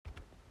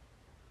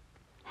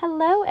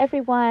Hello,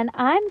 everyone.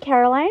 I'm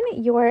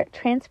Caroline, your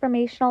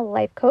transformational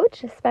life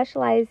coach,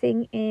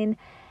 specializing in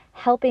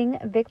helping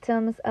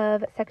victims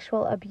of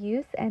sexual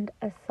abuse and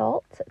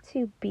assault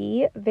to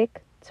be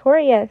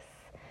victorious.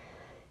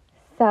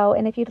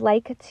 And if you'd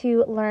like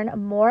to learn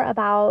more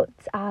about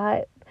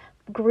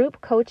group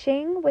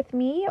coaching with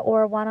me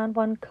or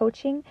one-on-one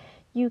coaching,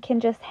 you can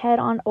just head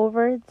on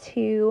over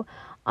to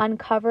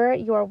Uncover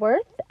Your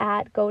Worth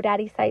at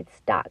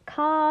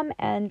GoDaddySites.com,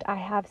 and I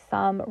have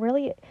some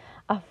really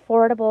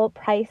affordable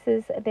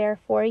prices there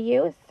for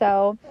you.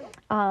 So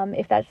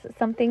if that's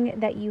something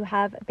that you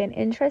have been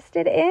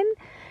interested in,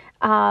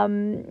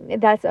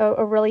 that's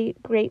a really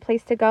great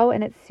place to go,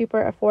 and it's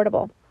super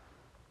affordable.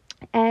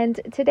 And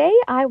today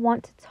I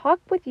want to talk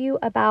with you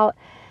about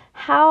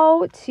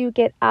how to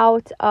get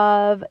out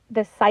of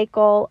the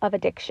cycle of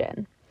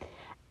addiction.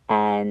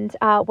 And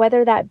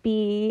whether that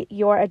be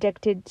you're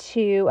addicted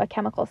to a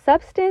chemical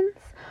substance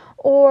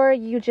or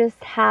you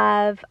just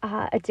have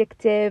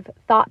addictive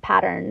thought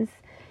patterns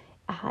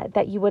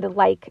that you would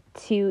like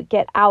to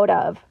get out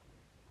of.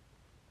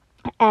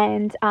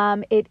 And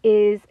it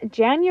is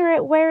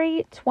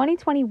January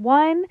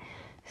 2021,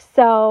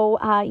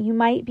 so you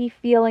might be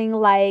feeling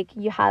like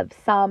you have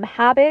some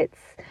habits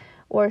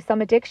or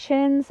some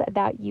addictions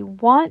that you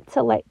want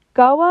to let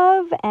go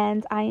of,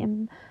 and I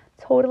am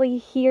totally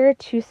here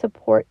to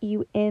support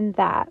you in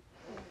that.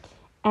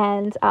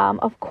 And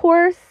of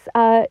course,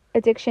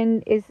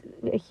 addiction is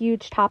a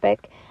huge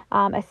topic,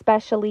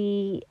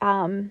 especially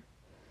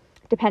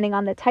depending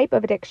on the type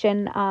of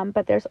addiction,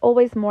 but there's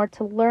always more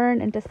to learn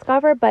and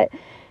discover. But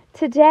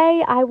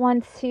today I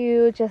want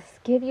to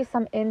just give you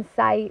some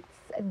insights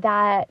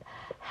that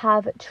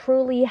have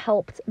truly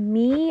helped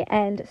me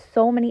and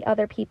so many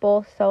other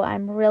people. So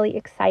I'm really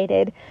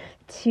excited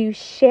to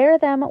share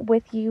them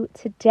with you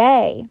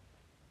today.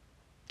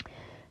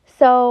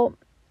 So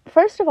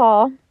first of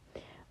all,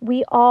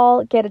 we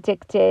all get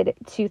addicted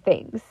to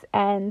things,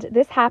 and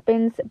this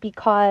happens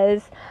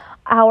because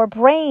our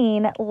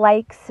brain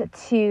likes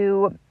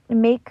to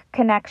make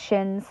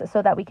connections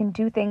so that we can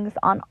do things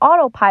on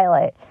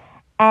autopilot.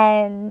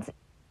 And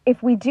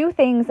if we do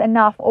things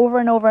enough over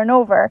and over and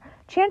over,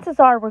 chances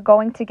are we're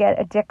going to get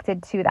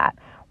addicted to that.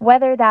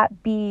 Whether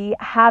that be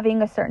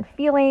having a certain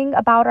feeling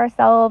about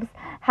ourselves,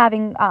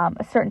 having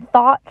certain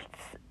thoughts,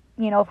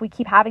 if we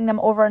keep having them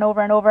over and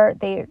over and over,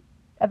 they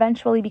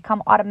eventually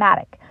become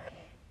automatic.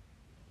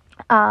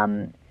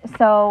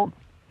 So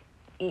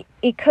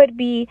it could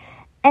be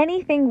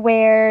anything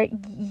where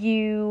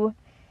you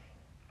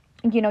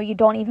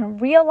don't even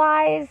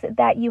realize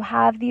that you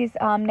have these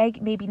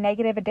maybe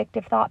negative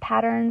addictive thought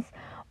patterns,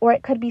 or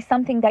it could be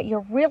something that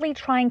you're really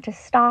trying to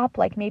stop.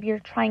 Like maybe you're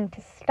trying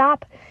to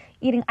stop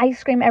eating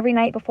ice cream every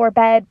night before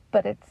bed,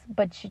 but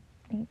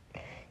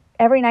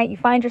every night you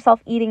find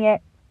yourself eating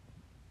it.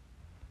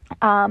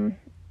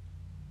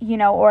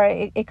 Or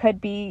it could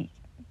be,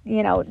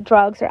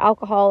 drugs or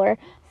alcohol or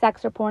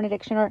sex or porn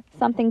addiction or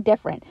something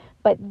different.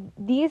 But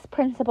these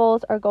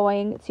principles are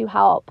going to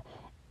help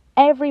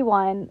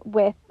everyone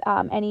with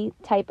any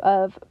type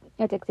of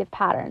addictive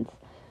patterns.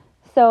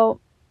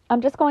 So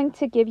I'm just going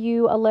to give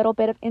you a little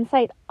bit of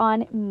insight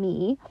on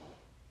me.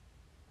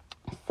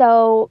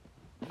 So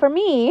for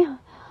me,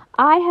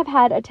 I have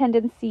had a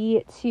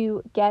tendency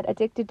to get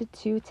addicted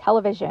to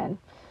television.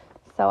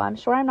 So I'm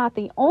sure I'm not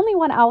the only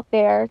one out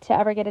there to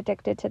ever get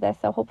addicted to this.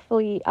 So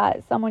hopefully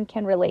someone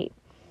can relate.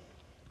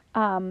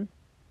 But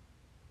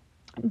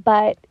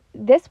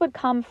this would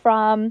come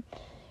from,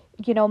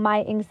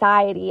 my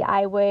anxiety.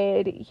 I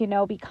would,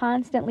 be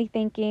constantly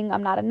thinking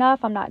I'm not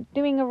enough. I'm not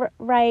doing it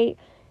right.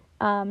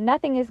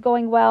 Nothing is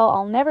going well.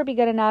 I'll never be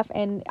good enough.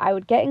 And I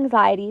would get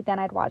anxiety. Then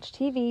I'd watch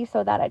TV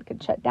so that I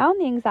could shut down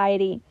the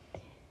anxiety.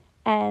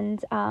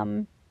 And,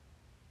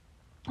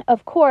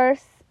 of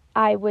course,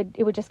 it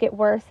would just get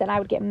worse, and I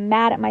would get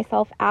mad at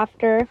myself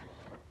after,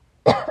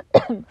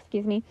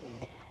 excuse me,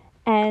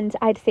 and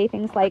I'd say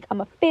things like,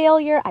 I'm a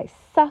failure, I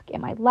suck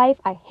in my life,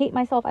 I hate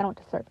myself, I don't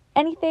deserve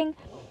anything,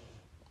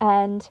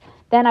 and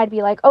then I'd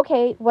be like,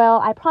 okay, well,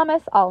 I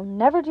promise I'll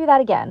never do that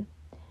again,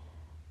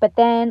 but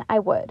then I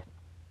would.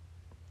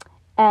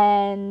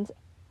 And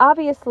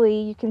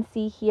obviously, you can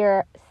see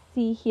here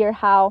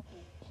how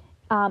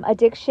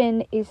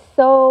addiction is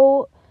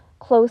so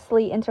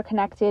closely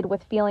interconnected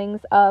with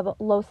feelings of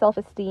low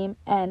self-esteem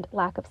and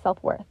lack of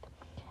self-worth.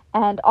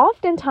 And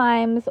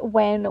oftentimes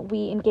when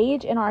we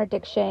engage in our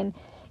addiction,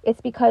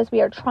 it's because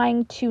we are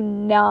trying to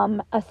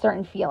numb a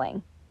certain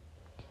feeling.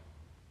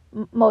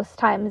 Most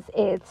times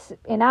it's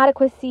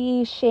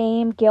inadequacy,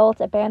 shame,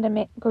 guilt,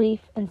 abandonment,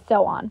 grief, and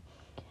so on.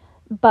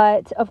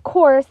 But of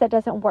course that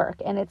doesn't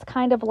work, and it's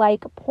kind of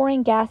like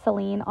pouring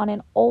gasoline on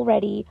an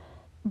already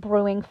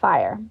brewing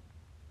fire.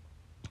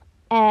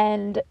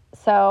 And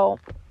so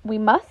we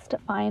must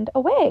find a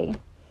way.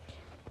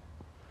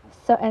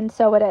 So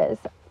it is.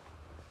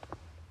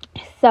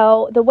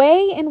 So the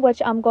way in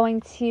which I'm going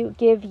to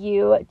give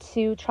you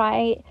to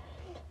try,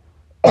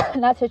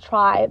 not to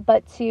try,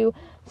 but to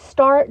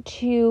start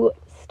to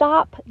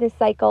stop this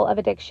cycle of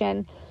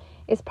addiction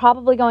is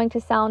probably going to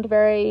sound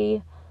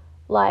very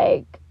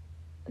like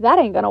that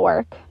ain't going to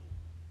work.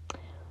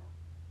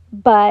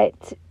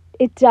 But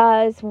it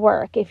does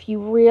work if you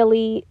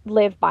really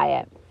live by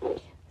it.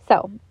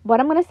 So what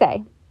I'm going to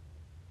say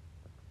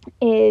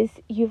is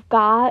you've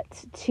got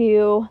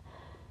to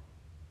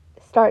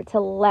start to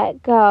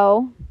let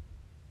go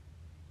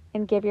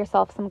and give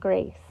yourself some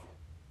grace.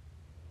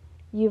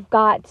 You've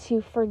got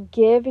to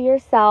forgive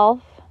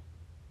yourself.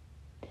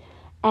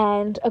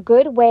 And a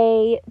good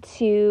way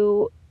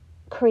to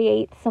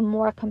create some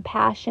more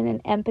compassion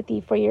and empathy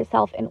for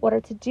yourself in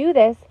order to do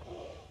this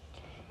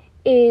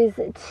is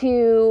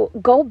to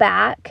go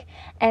back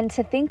and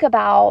to think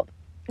about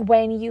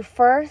when you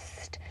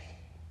first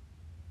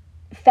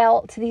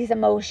felt these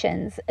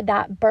emotions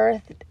that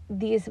birthed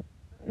these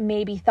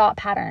maybe thought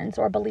patterns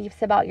or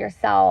beliefs about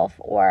yourself,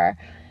 or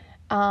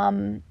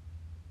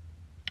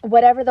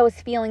whatever those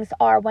feelings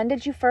are. When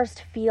did you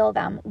first feel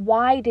them?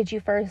 Why did you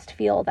first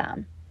feel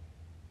them?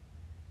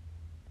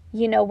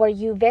 Were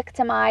you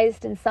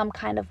victimized in some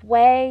kind of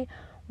way?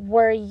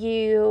 Were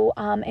you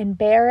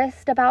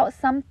embarrassed about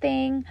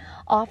something?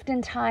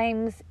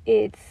 Oftentimes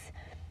it's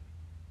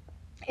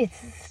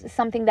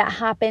something that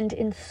happened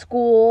in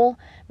school,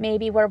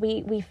 maybe where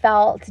we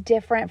felt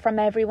different from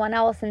everyone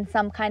else in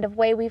some kind of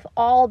way. We've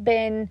all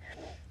been,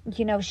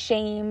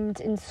 shamed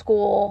in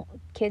school.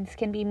 Kids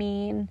can be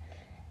mean.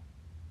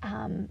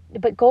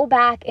 But go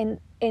back and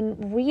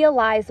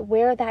realize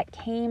where that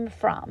came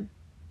from.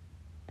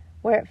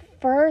 Where it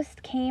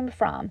first came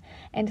from,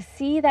 and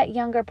see that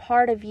younger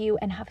part of you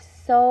and have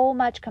so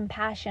much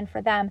compassion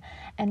for them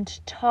and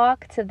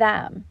talk to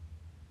them.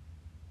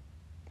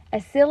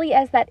 As silly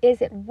as that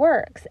is, it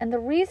works. And the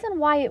reason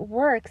why it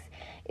works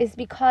is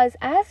because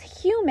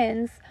as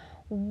humans,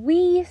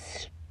 we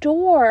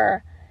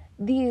store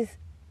these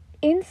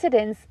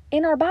incidents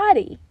in our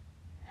body.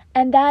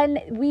 And then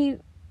we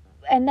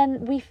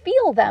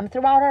feel them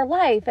throughout our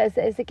life as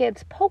it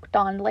gets poked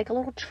on like a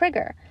little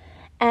trigger.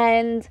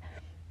 And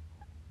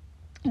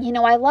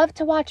I love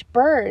to watch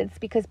birds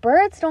because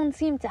birds don't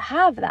seem to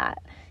have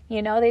that.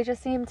 They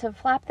just seem to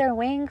flap their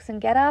wings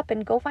and get up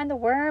and go find the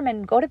worm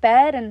and go to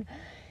bed. And,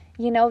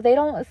 they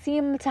don't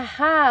seem to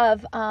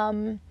have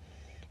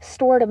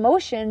stored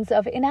emotions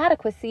of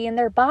inadequacy in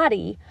their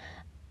body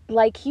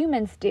like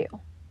humans do.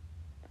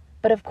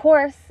 But of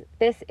course,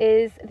 this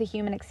is the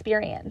human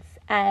experience.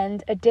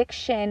 And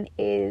addiction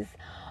is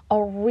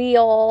a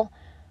real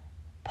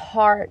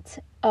part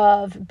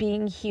of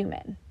being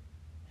human.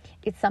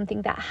 It's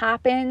something that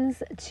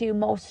happens to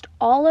most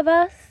all of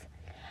us,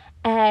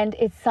 and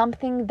it's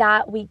something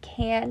that we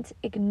can't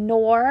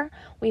ignore.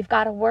 We've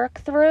got to work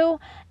through,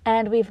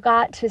 and we've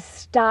got to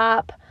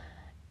stop,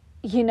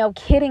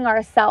 kidding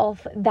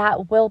ourselves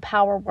that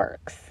willpower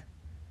works.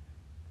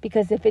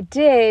 Because if it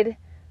did,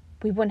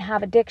 we wouldn't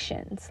have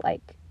addictions.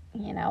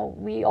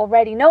 We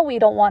already know we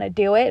don't want to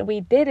do it. We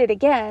did it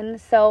again.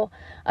 So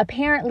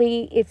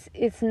apparently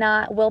it's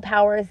not,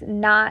 willpower is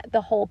not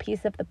the whole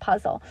piece of the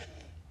puzzle.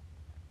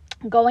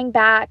 Going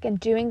back and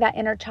doing that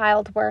inner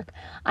child work,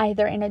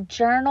 either in a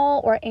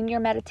journal or in your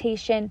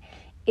meditation,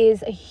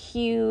 is a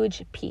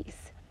huge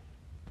piece.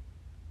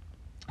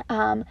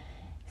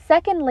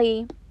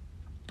 Secondly,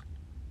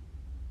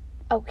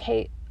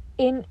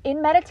 in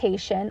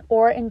meditation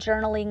or in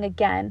journaling,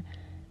 again,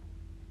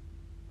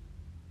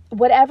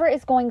 whatever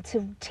is going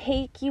to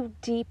take you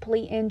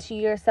deeply into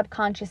your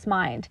subconscious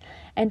mind.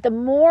 And the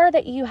more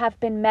that you have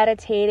been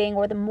meditating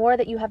or the more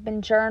that you have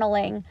been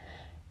journaling,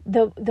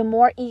 the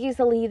more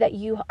easily that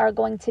you are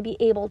going to be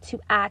able to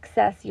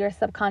access your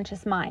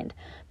subconscious mind.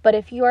 But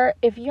if you're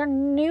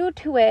new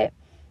to it,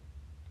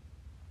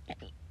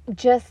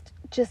 just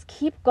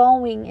keep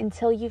going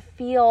until you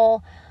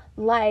feel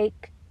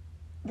like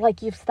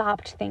you've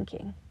stopped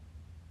thinking.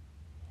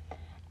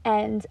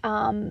 And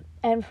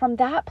from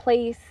that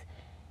place,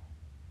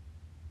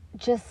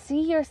 just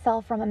see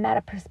yourself from a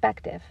meta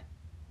perspective.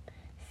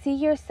 See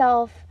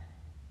yourself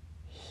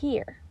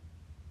here,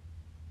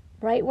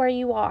 right where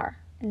you are.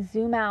 And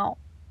zoom out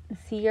and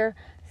see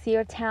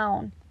your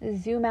town.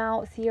 Zoom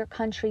out, see your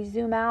country.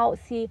 Zoom out,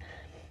 see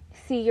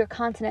your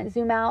continent.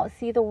 Zoom out,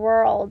 see the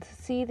world.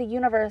 See the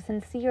universe,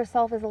 and see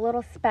yourself as a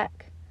little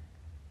speck.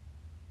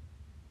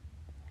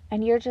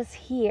 And you're just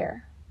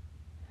here,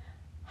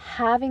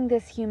 having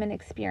this human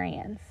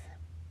experience.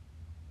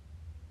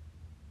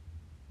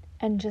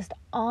 And just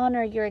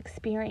honor your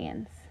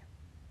experience.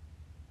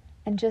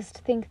 And just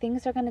think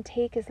things are going to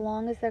take as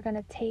long as they're going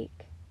to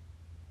take.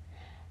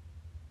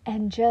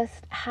 And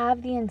just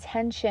have the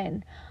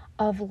intention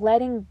of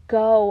letting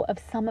go of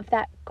some of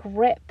that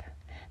grip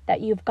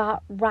that you've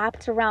got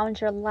wrapped around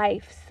your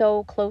life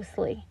so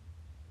closely.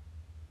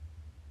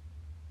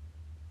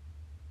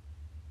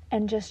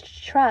 And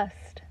just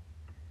trust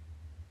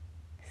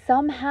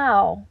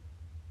somehow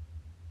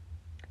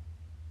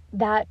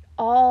that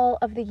all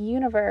of the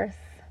universe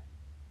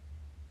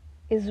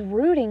is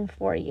rooting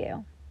for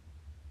you.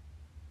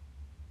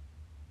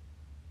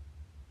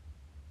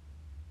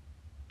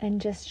 And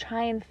just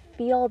try and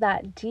feel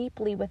that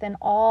deeply within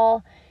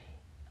all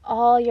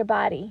your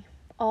body,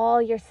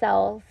 all your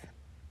cells.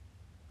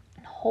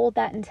 And hold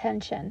that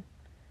intention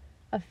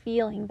of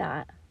feeling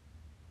that,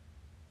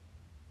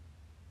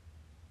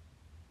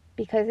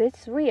 because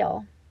it's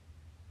real.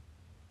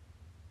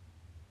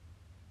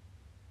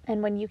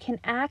 And when you can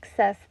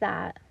access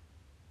that,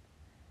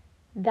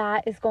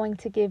 that is going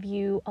to give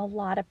you a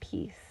lot of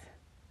peace.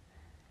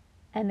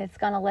 And it's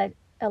going to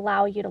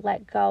allow you to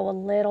let go a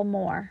little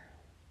more.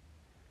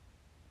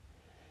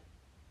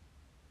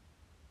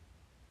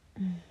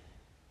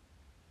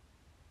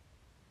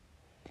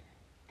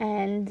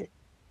 And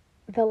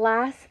the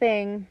last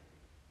thing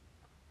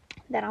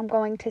that I'm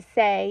going to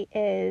say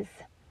is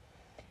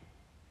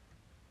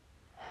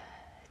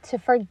to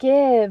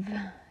forgive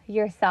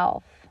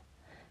yourself.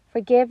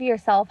 Forgive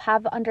yourself.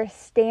 Have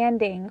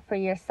understanding for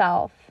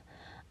yourself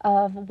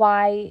of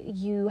why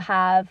you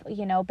have,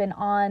 been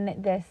on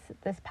this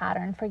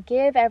pattern.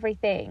 Forgive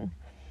everything.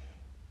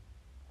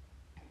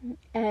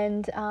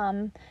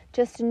 And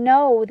just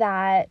know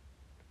that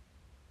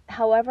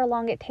however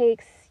long it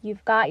takes,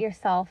 you've got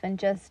yourself, and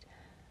just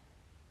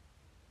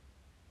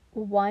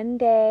one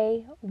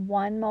day,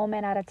 one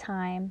moment at a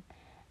time,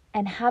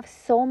 and have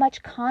so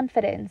much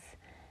confidence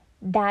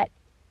that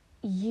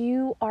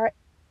you are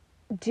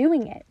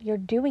doing it. You're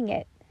doing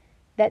it.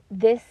 That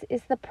this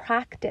is the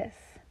practice.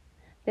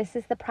 This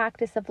is the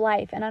practice of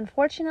life. And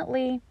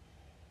unfortunately,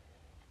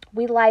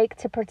 we like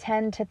to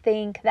pretend to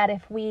think that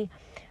if we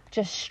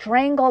just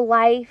strangle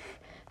life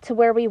to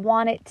where we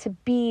want it to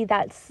be,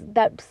 that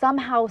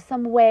somehow,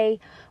 some way,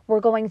 we're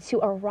going to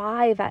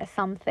arrive at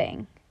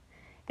something.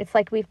 It's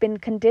like we've been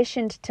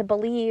conditioned to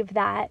believe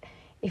that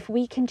if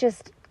we can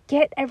just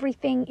get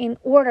everything in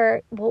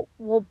order,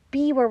 we'll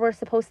be where we're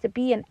supposed to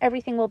be, and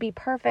everything will be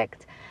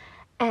perfect.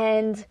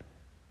 And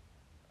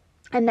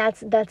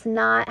that's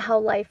not how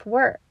life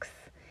works.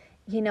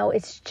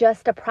 It's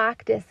just a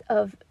practice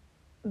of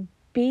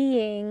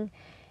being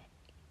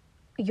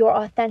your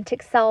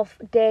authentic self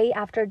day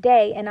after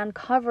day, and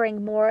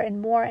uncovering more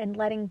and more, and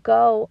letting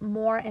go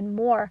more and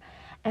more.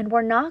 And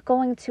we're not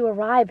going to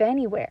arrive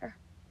anywhere.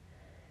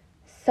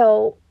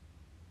 So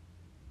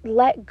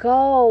let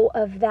go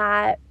of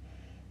that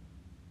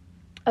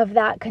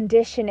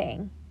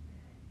conditioning,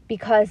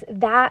 because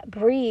that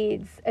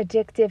breeds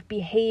addictive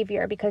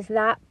behavior, because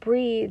that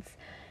breeds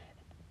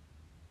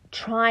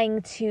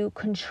trying to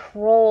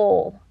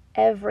control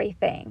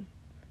everything.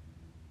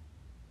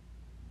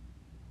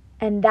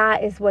 And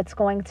that is what's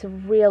going to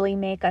really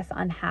make us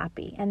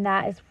unhappy. And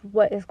that is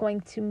what is going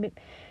to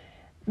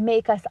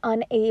make us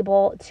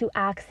unable to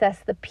access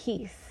the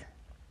peace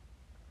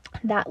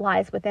that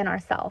lies within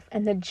ourselves,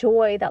 and the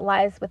joy that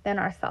lies within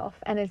ourselves.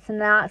 And it's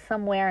not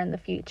somewhere in the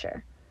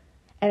future.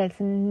 And it's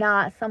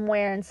not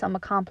somewhere in some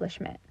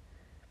accomplishment.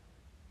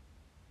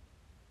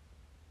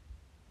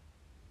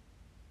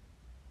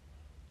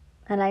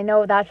 And I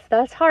know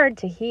that's hard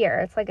to hear.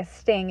 It's like a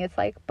sting. It's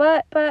like,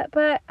 but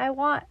I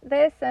want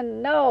this,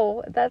 and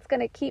no, that's going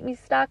to keep me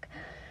stuck.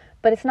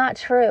 But it's not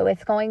true.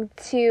 It's going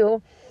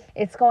to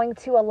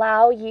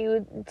allow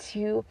you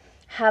to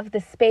have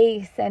the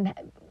space and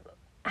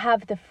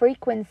have the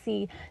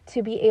frequency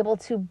to be able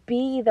to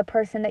be the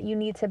person that you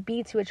need to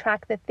be, to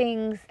attract the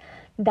things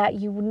that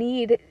you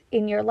need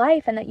in your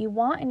life and that you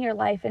want in your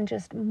life, and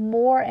just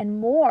more and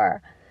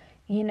more,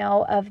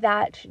 of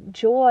that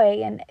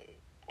joy and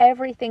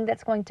everything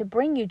that's going to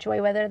bring you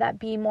joy, whether that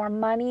be more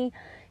money,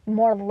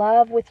 more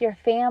love with your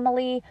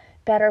family,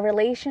 better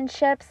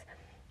relationships,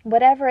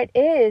 whatever it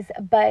is.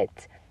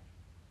 But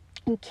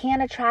you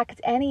can't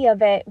attract any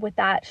of it with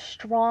that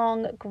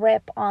strong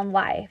grip on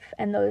life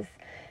and those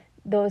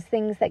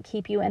things that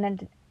keep you in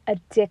an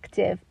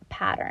addictive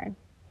pattern.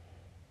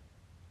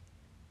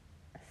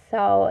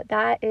 So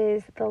that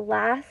is the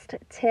last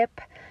tip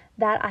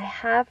that I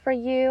have for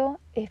you.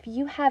 If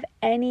you have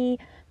any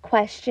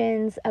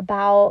questions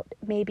about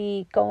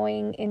maybe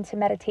going into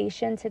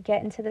meditation to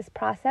get into this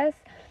process,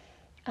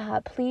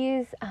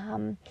 please,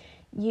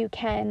 you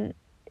can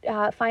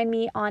find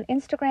me on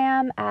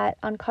Instagram at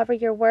Uncover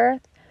Your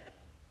Worth.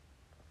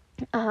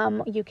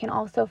 You can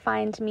also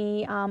find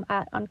me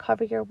at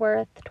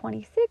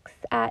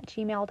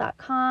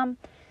uncoveryourworth26@gmail.com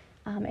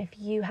if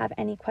you have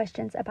any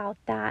questions about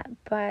that.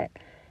 But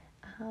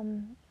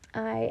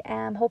I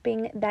am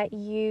hoping that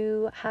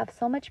you have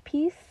so much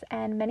peace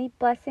and many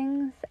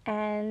blessings,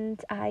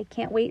 and I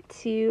can't wait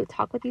to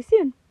talk with you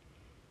soon.